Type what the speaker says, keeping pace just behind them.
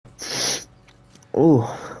Ooh.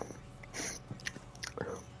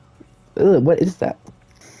 Ugh, what is that?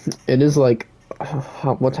 It is like,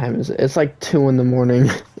 what time is it? It's like 2 in the morning.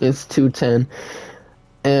 It's 2:10,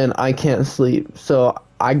 and I can't sleep. So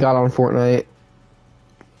I got on Fortnite,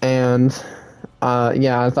 and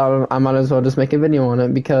yeah, I thought I might as well just make a video on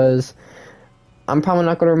it because I'm probably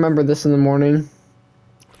not gonna remember this in the morning.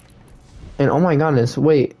 And oh my goodness,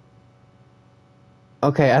 wait.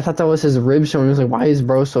 Okay, I thought that was his rib showing. I was like, why is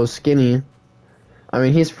bro so skinny? I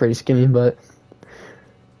mean, he's pretty skinny, but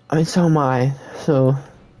I mean, so am I. So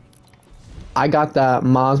I got that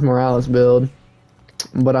Miles Morales build,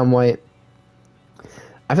 but I'm white.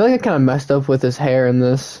 I feel like I kind of messed up with his hair in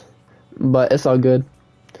this, but it's all good.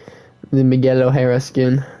 The Miguel O'Hara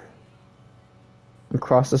skin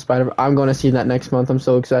across the spider. I'm going to see that next month. I'm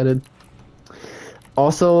so excited.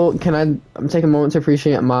 Also, I'm take a moment to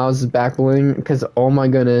appreciate Miles' back bling because oh my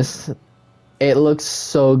goodness, it looks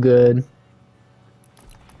so good.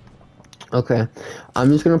 Okay, I'm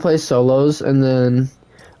just gonna play solos, and then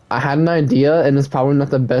I had an idea, and it's probably not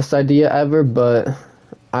the best idea ever, but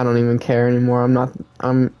I don't even care anymore.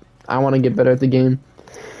 I want to get better at the game.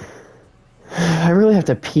 I really have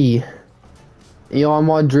to pee. Yo, I'm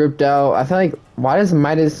all dripped out. I feel like, why does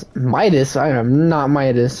Midas? I am not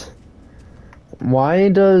Midas. Why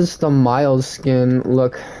does the Miles skin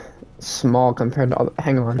look small compared to other?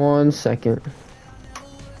 Hang on 1 second.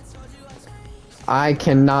 I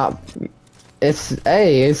cannot.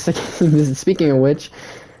 Speaking of which,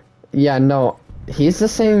 yeah, no, he's the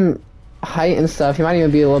same height and stuff. He might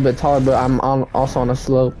even be a little bit taller, but also on a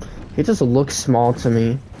slope. He just looks small to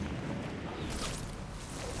me.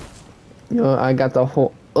 Yo, I got the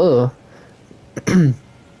whole that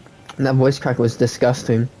voice crack was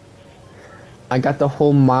disgusting. I got the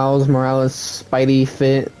whole Miles Morales Spidey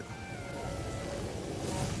fit.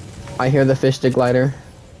 I hear the fish stick glider.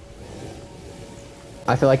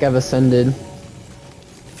 I feel like I've ascended.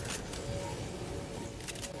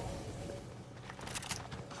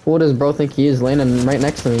 Who does bro think he is landing right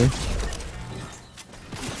next to me?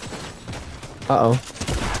 Uh-oh.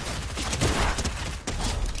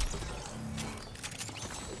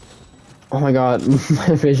 Oh my god,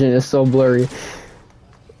 my vision is so blurry.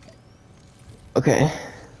 Okay.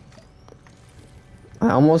 I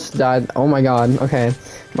almost died. Oh my god, okay.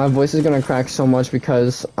 My voice is gonna crack so much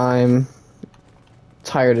because I'm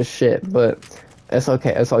tired as shit, but it's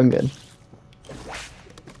okay, it's all good.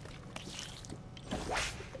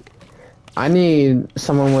 I need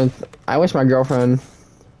someone with... I wish my girlfriend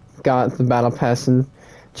got the battle pass in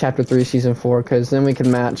Chapter 3, Season 4, because then we could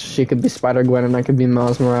match. She could be Spider-Gwen and I could be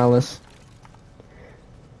Miles Morales.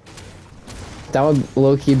 That would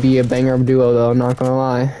low-key be a banger of duo, though, not gonna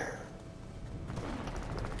lie.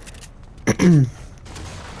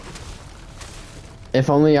 If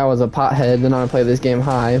only I was a pothead, then I'd play this game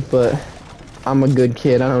high, but I'm a good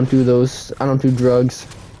kid. I don't do drugs.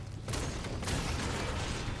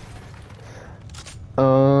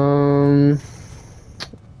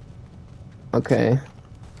 Okay.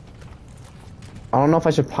 I don't know if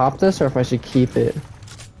I should pop this or if I should keep it.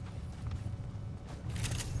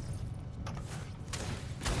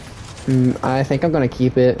 I think I'm gonna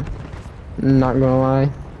keep it. Not gonna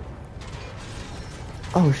lie.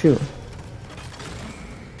 Oh shoot.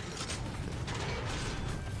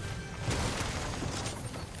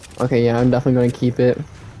 Okay, yeah, I'm definitely gonna keep it.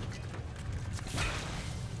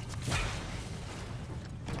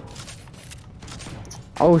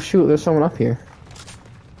 Oh shoot, there's someone up here.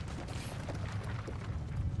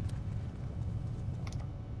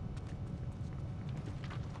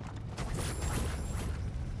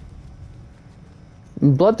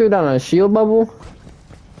 Blood threw down a shield bubble?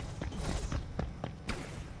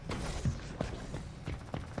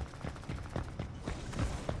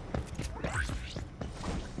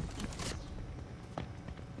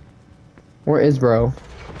 Where is bro?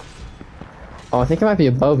 Oh, I think it might be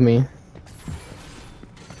above me.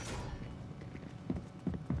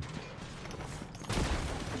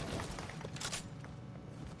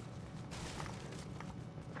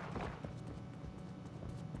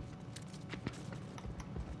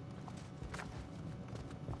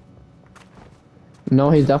 No,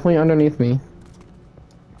 he's definitely underneath me.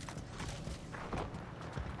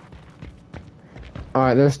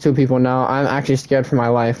 Alright, there's 2 people now. I'm actually scared for my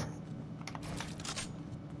life.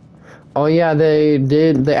 Oh yeah, they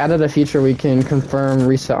added a feature we can confirm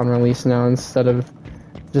reset on release now instead of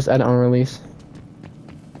just edit on release.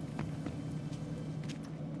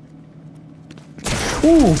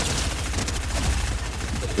 Ooh!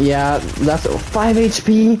 Yeah, that's 5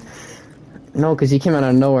 HP! No, because he came out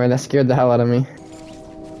of nowhere. That scared the hell out of me.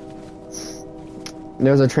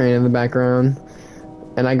 There's a train in the background.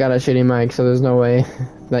 And I got a shitty mic, so there's no way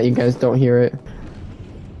that you guys don't hear it.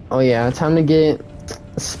 Oh yeah, time to get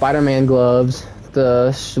Spider-Man gloves,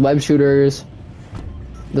 the web shooters,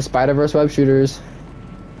 the Spider-Verse web shooters.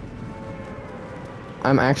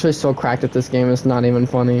 I'm actually so cracked at this game, it's not even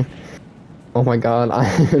funny. Oh my god, I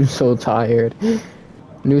am so tired.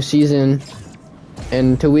 New season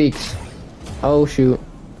in 2 weeks. Oh shoot.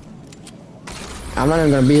 I'm not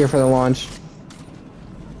even gonna be here for the launch.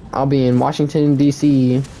 I'll be in Washington,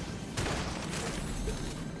 D.C.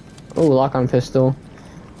 Oh, lock-on pistol.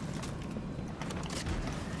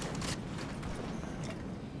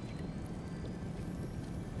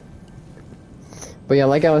 But yeah,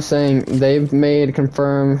 like I was saying, they've made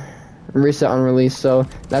confirm, reset on release, so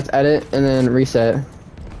that's edit and then reset.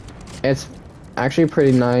 It's actually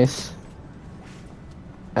pretty nice.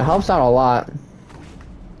 It helps out a lot.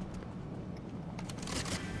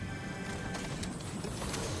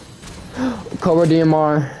 Cobra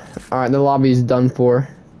DMR. Alright, the lobby's done for.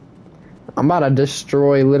 I'm about to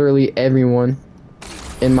destroy literally everyone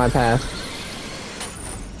in my path.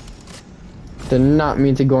 Did not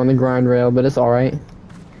mean to go on the grind rail, but it's alright.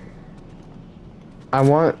 I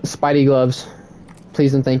want Spidey gloves.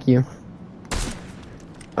 Please and thank you.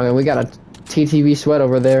 Okay, we got a TTV sweat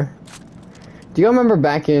over there. Do you remember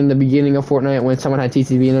back in the beginning of Fortnite when someone had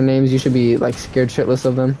TTV in their names, you should be like scared shitless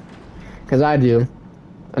of them? Because I do.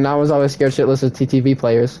 And I was always scared shitless of TTV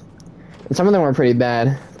players. And some of them were pretty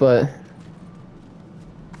bad, but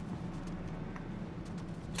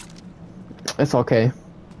it's okay.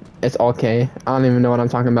 It's okay. I don't even know what I'm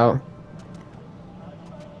talking about.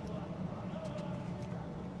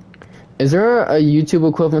 Is there a YouTube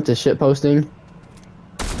equivalent to shitposting?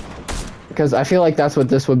 Because I feel like that's what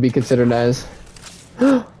this would be considered as.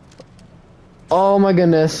 Oh my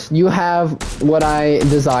goodness. You have what I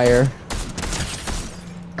desire.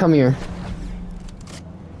 Come here.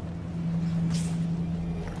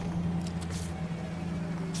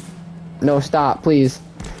 No, stop, please.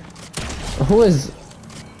 Who is...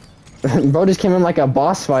 Bro just came in like a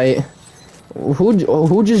boss fight.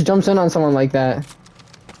 Who just jumps in on someone like that?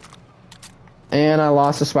 And I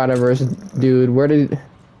lost the Spider-Verse. Dude, where did...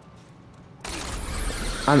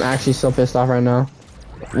 I'm actually so pissed off right now.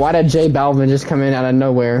 Why did J Balvin just come in out of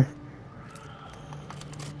nowhere?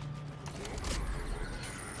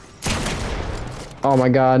 Oh my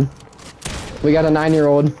god. We got a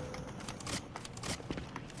 9-year-old.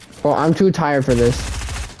 Well, I'm too tired for this.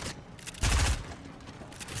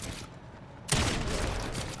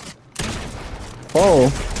 Oh.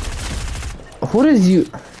 Who does you...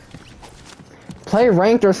 Play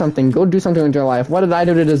ranked or something. Go do something with your life. What did I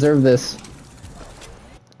do to deserve this?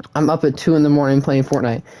 I'm up at 2 in the morning playing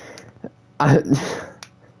Fortnite.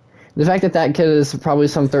 The fact that that kid is probably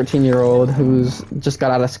some 13-year-old who's just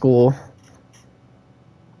got out of school.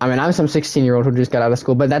 I mean, I'm some 16-year-old who just got out of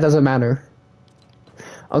school, but that doesn't matter.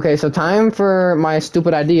 Okay, so time for my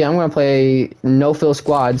stupid idea. I'm gonna play no-fill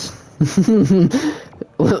squads. I'm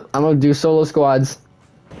gonna do solo squads.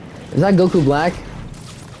 Is that Goku Black?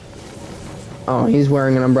 Oh, he's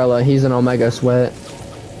wearing an umbrella. He's an Omega sweat.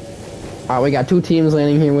 Alright, we got 2 teams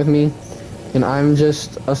landing here with me. And I'm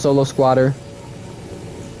just a solo squatter.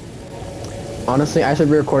 Honestly, I should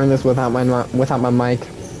be recording this without my mic.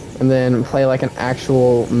 And then play like an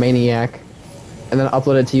actual maniac. And then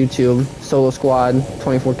upload it to YouTube. Solo squad,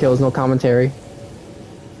 24 kills, no commentary.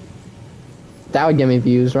 That would get me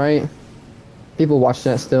views, right? People watch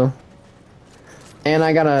that still. And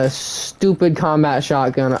I got a stupid combat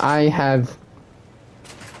shotgun.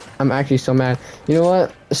 I'm actually so mad. You know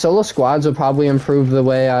what? Solo squads would probably improve the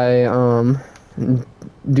way I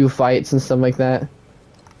do fights and stuff like that.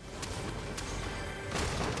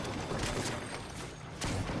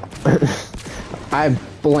 I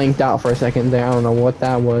blanked out for a second there. I don't know what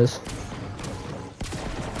that was.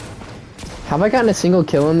 Have I gotten a single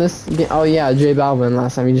kill in this game? Oh yeah, J Balvin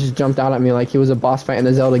last time. He just jumped out at me like he was a boss fight in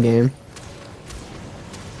a Zelda game.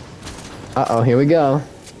 Uh-oh, here we go.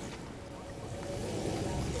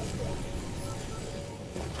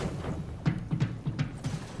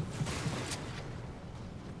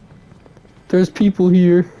 There's people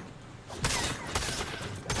here.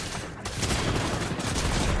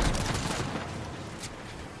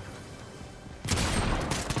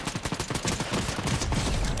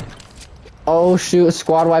 Oh shoot,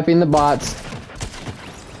 squad wiping the bots.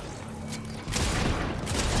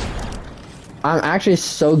 I'm actually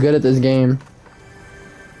so good at this game.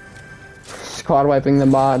 Squad wiping the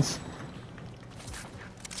bots.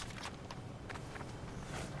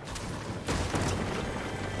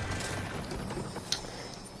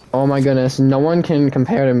 Oh my goodness, no one can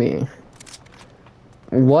compare to me.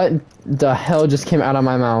 What the hell just came out of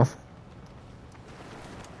my mouth?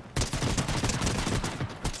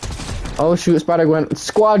 Oh shoot, Spider Gwen.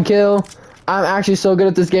 Squad kill! I'm actually so good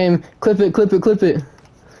at this game. Clip it, clip it, clip it.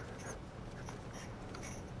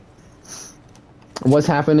 What's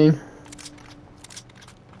happening?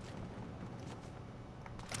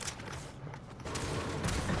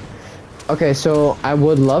 Okay, so I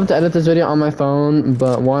would love to edit this video on my phone,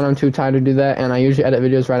 but one, I'm too tired to do that, and I usually edit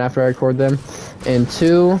videos right after I record them. And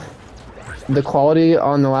two, the quality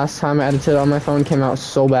on the last time I edited on my phone came out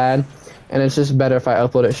so bad, and it's just better if I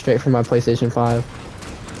upload it straight from my PlayStation 5.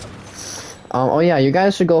 Oh yeah, you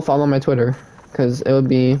guys should go follow my Twitter, because it would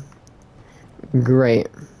be great.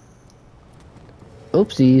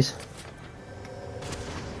 Oopsies.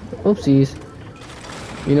 Oopsies.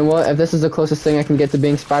 You know what? If this is the closest thing I can get to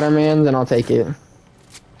being Spider-Man, then I'll take it.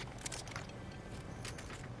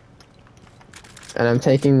 And I'm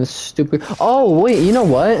taking the stupid... Oh, wait, you know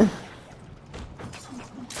what?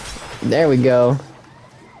 There we go.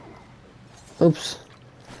 Oops.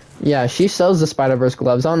 Yeah, she sells the Spider-Verse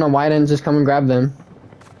gloves. I don't know why I didn't just come and grab them.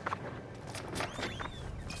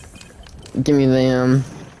 Give me them.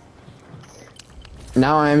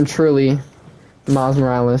 Now I am truly Miles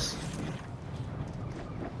Morales.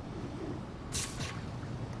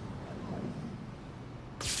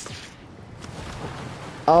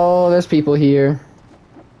 Oh, there's people here.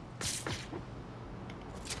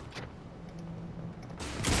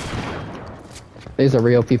 These are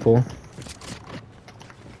real people.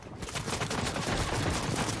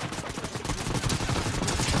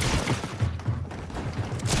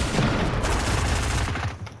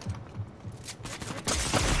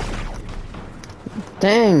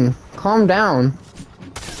 Dang, calm down.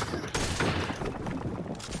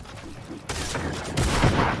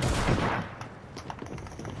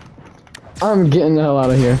 I'm getting the hell out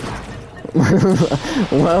of here.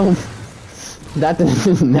 Well, that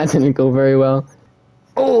didn't go very well.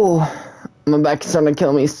 Oh, my back is starting to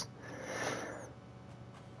kill me.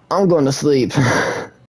 I'm going to sleep.